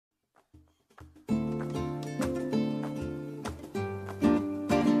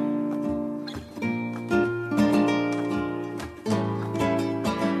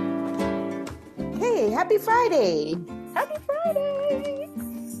Happy Friday! Happy Friday!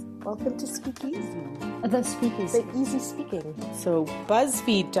 Welcome to Speakeasy. The Speakeasy. The easy speaking. So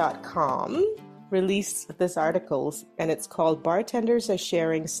Buzzfeed.com released this article, and it's called Bartenders Are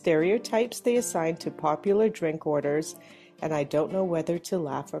Sharing Stereotypes They Assign to Popular Drink Orders, and I Don't Know Whether to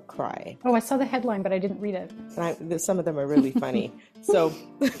Laugh or Cry. Oh, I saw the headline, but I didn't read it. And some of them are really funny. So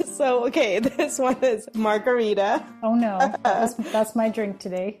okay, this one is margarita. Oh no, that's my drink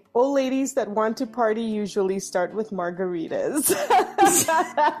today. Old ladies that want to party usually start with margaritas.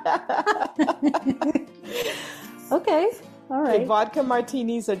 Okay, all right. Okay, vodka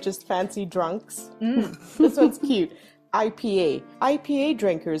martinis are just fancy drunks. This one's cute. IPA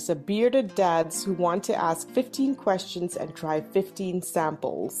drinkers are bearded dads who want to ask 15 questions and try 15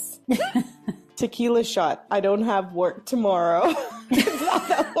 samples. Tequila shot. I don't have work tomorrow.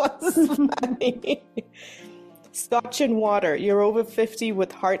 That was funny. Scotch and water. You're over 50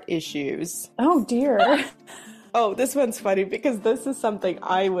 with heart issues. Oh dear. Oh, this one's funny because this is something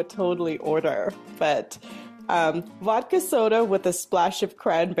I would totally order, but vodka soda with a splash of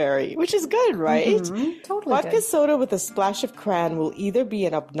cranberry, which is good, right? Mm-hmm. Totally vodka good. soda with a splash of cran will either be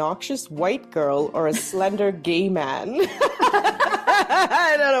an obnoxious white girl or a slender gay man.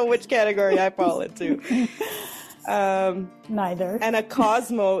 I don't know which category I fall into. Neither. And a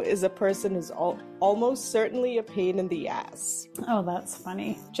Cosmo is a person who's almost certainly a pain in the ass. Oh, that's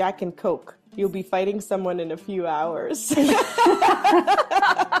funny. Jack and Coke. You'll be fighting someone in a few hours.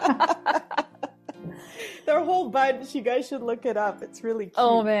 They're a whole bunch. You guys should look it up. It's really cute.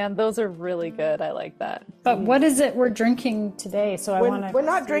 Oh man, those are really good. I like that. But what is it we're drinking today? So I want to. We're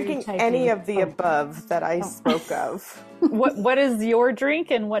not drinking any of the above that I spoke of. What is your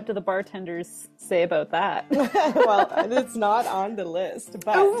drink, and what do the bartenders say about that? Well, it's not on the list,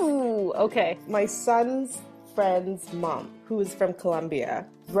 but Ooh, okay. my son's friend's mom, who is from Colombia,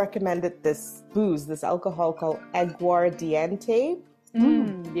 recommended this booze, this alcohol called Aguardiente.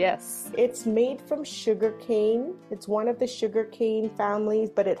 Yes. It's made from sugarcane. It's one of the sugarcane families,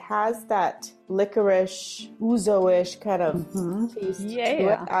 but it has that licorice, ouzo-ish kind of taste to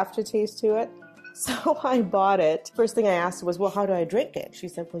it, aftertaste to it. So I bought it. First thing I asked was, well, how do I drink it? She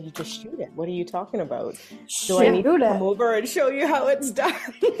said, well, you just shoot it. What are you talking about? Do I need to come over and show you how it's done?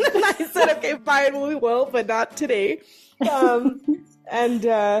 And I said, okay, fine, we will, but not today.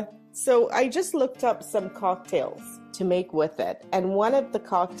 So I just looked up some cocktails to make with it. And one of the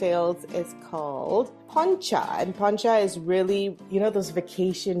cocktails is called Poncha. And Poncha is really, those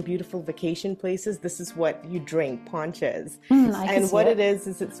beautiful vacation places. This is what you drink, Ponchas. And what it is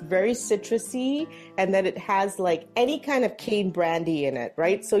it's very citrusy, and then it has like any kind of cane brandy in it,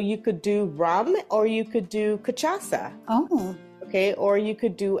 right? So you could do rum or you could do cachaça. Oh. Okay, or you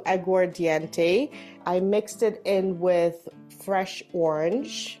could do aguardiente. I mixed it in with fresh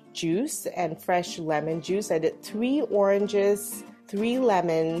orange juice and fresh lemon juice. I did 3 oranges, 3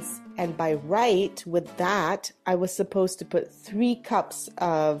 lemons, and by right with that, I was supposed to put 3 cups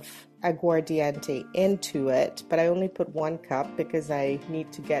of aguardiente into it, but I only put 1 cup because I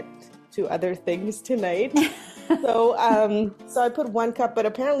need to get to other things tonight. So I put 1 cup, but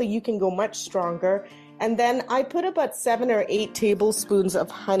apparently you can go much stronger. And then I put about 7 or 8 tablespoons of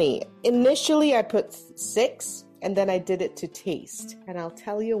honey. Initially, I put 6, and then I did it to taste. And I'll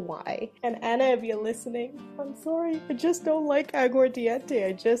tell you why. And Anna, if you're listening, I'm sorry. I just don't like aguardiente.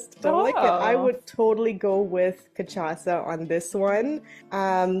 I just don't like it. I would totally go with cachaça on this one.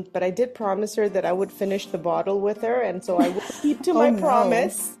 But I did promise her that I would finish the bottle with her. And so I will keep to my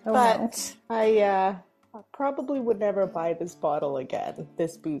promise. But I probably would never buy this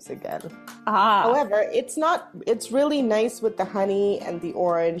booze again. However, it's really nice with the honey and the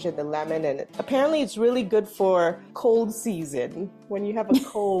orange and the lemon, and apparently it's really good for cold season. When you have a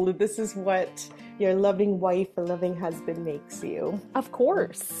cold, this is what your loving wife or loving husband makes you. Of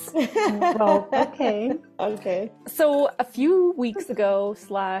course. Well, okay. Okay. So a few weeks ago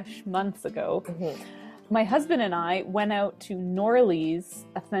 / months ago, my husband and I went out to Norley's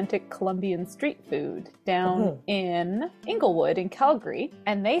authentic Colombian street food down in Inglewood in Calgary,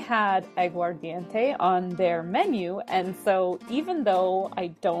 and they had aguardiente on their menu. And so even though I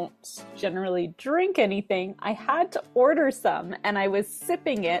don't generally drink anything, I had to order some, and I was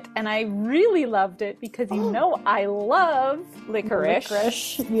sipping it, and I really loved it because I love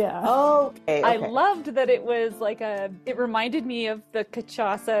licorice. Yeah. Oh, okay. I loved that it was it reminded me of the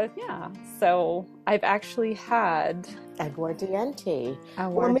cachaça. Yeah. So I've actually had aguardiente.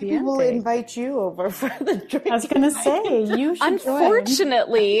 Or maybe we'll invite you over for the drink. I was going to say, you should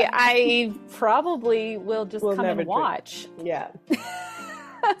Unfortunately, I probably will just come and watch. Yeah.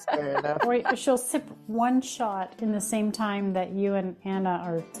 Fair enough. Or she'll sip one shot in the same time that you and Anna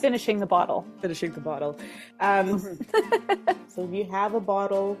are Finishing the bottle. Finishing the bottle. So if you have a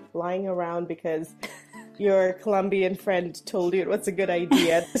bottle lying around because your Colombian friend told you it was a good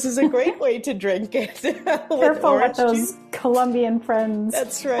idea, this is a great way to drink it. careful what those Colombian friends.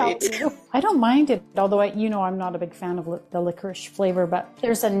 That's right. tell you. I don't mind it, although I'm not a big fan of the licorice flavor, but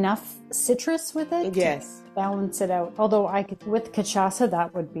there's enough citrus with it Yes. to balance it out. Although with cachaça,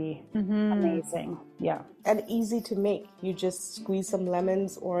 that would be amazing. Yeah. And easy to make. You just squeeze some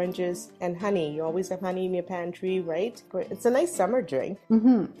lemons, oranges, and honey. You always have honey in your pantry, right? It's a nice summer drink.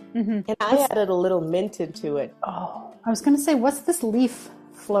 And I added a little mint into it. Oh, I was going to say, what's this leaf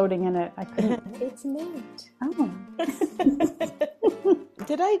floating in it? I couldn't. It's mint. Oh.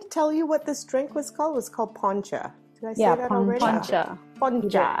 Did I tell you what this drink was called? It was called Poncha. Did I say Yeah, that already? Poncha.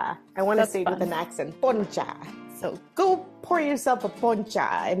 Poncha. I want to That's say it with fun. an accent. Poncha. So go pour yourself a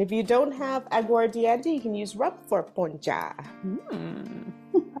poncha. And if you don't have aguardiente, you can use rum for poncha.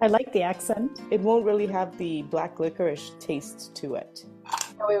 I like the accent. It won't really have the black licorice taste to it.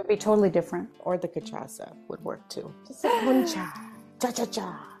 No, it would be totally different. Or the cachaça would work too. Just a poncha.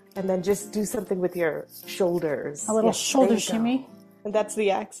 Cha-cha-cha. And then just do something with your shoulders. A little Yes, shoulder there you go. shimmy. And that's the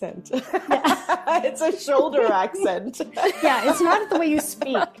accent. It's a shoulder accent. Yeah, it's not the way you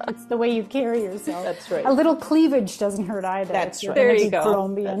speak. It's the way you carry yourself. That's right. A little cleavage doesn't hurt either. That's If you're right. There gonna you be go.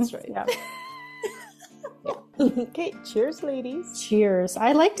 Colombian. That's right. Yeah. Okay, cheers, ladies. Cheers.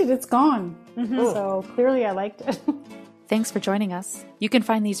 I liked it. It's gone. So clearly I liked it. Thanks for joining us. You can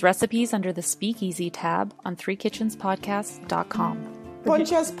find these recipes under the Speakeasy tab on threekitchenspodcast.com.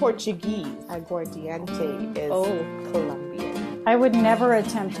 Poncha's Portuguese. Aguardiente is Colombian. I would never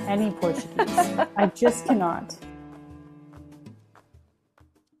attempt any Portuguese. I just cannot.